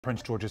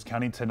Prince George's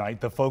County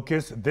tonight. The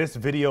focus, this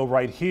video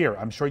right here.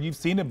 I'm sure you've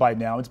seen it by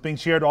now. It's being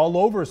shared all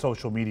over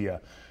social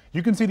media.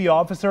 You can see the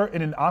officer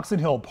in an Oxon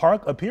Hill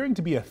park appearing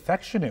to be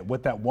affectionate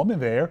with that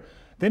woman there.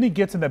 Then he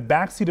gets in the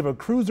backseat of a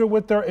cruiser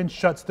with her and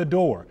shuts the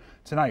door.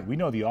 Tonight, we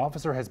know the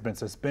officer has been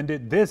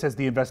suspended. This as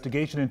the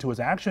investigation into his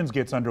actions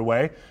gets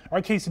underway.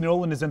 Our Casey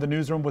Nolan is in the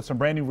newsroom with some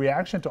brand new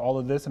reaction to all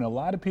of this, and a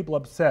lot of people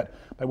upset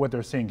by what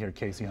they're seeing here,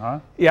 Casey, huh?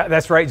 Yeah,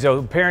 that's right,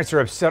 Zoe. Parents are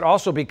upset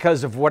also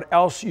because of what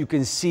else you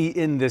can see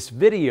in this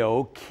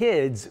video.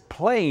 Kids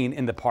playing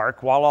in the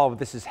park while all of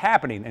this is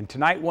happening. And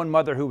tonight, one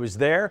mother who was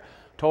there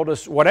told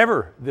us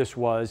whatever this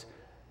was,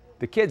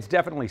 the kids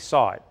definitely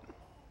saw it.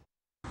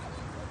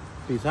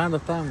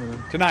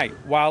 Tonight,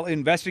 while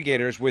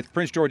investigators with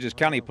Prince George's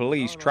County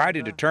Police try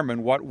to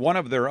determine what one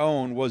of their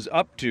own was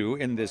up to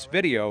in this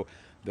video,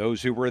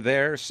 those who were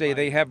there say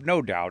they have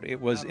no doubt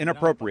it was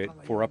inappropriate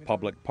for a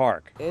public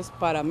park.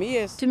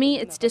 To me,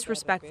 it's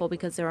disrespectful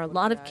because there are a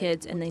lot of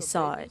kids and they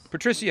saw it.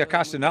 Patricia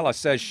Castanella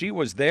says she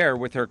was there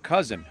with her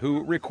cousin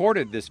who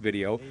recorded this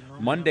video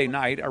Monday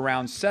night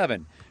around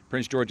 7.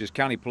 Prince George's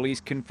County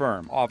Police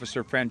confirm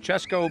Officer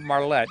Francesco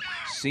Marlette,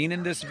 seen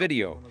in this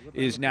video,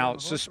 is now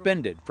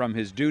suspended from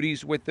his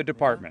duties with the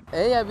department.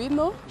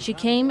 She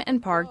came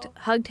and parked,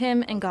 hugged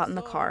him, and got in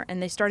the car,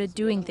 and they started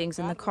doing things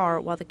in the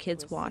car while the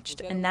kids watched,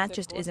 and that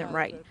just isn't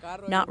right.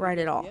 Not right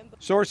at all.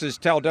 Sources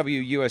tell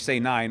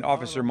WUSA 9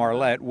 Officer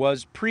Marlette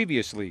was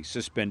previously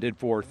suspended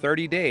for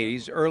 30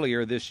 days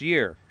earlier this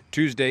year.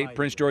 Tuesday,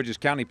 Prince George's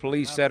County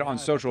Police said on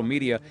social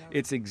media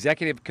its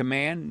executive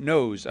command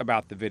knows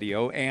about the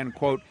video and,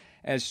 quote,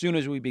 as soon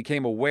as we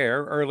became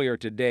aware earlier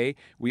today,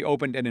 we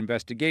opened an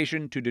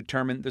investigation to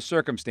determine the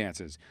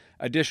circumstances.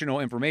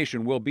 Additional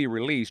information will be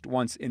released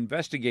once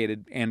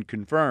investigated and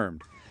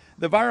confirmed.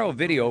 The viral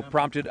video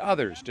prompted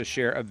others to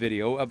share a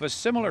video of a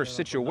similar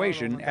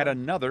situation at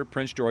another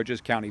Prince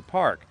George's County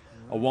park.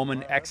 A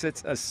woman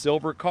exits a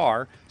silver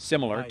car,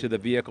 similar to the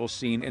vehicle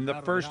seen in the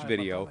first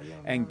video,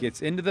 and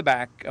gets into the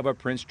back of a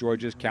Prince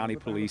George's County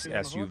Police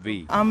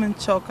SUV. I'm in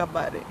shock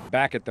about it.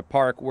 Back at the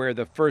park where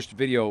the first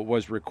video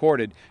was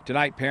recorded,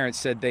 tonight parents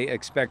said they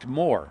expect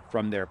more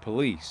from their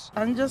police.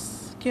 I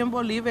just can't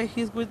believe it.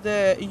 He's with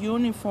the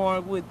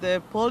uniform, with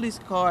the police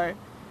car,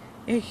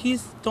 and he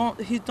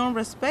don't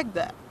respect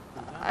that.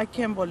 I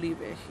can't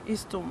believe it.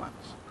 It's too much.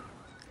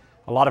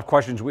 A lot of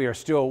questions we are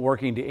still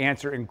working to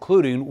answer,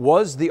 including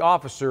was the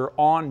officer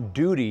on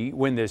duty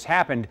when this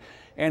happened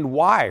and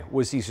why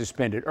was he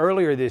suspended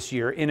earlier this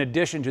year in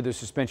addition to the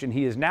suspension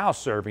he is now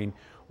serving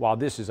while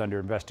this is under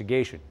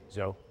investigation.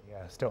 Zoe?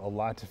 Yeah, still a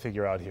lot to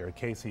figure out here.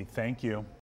 Casey, thank you.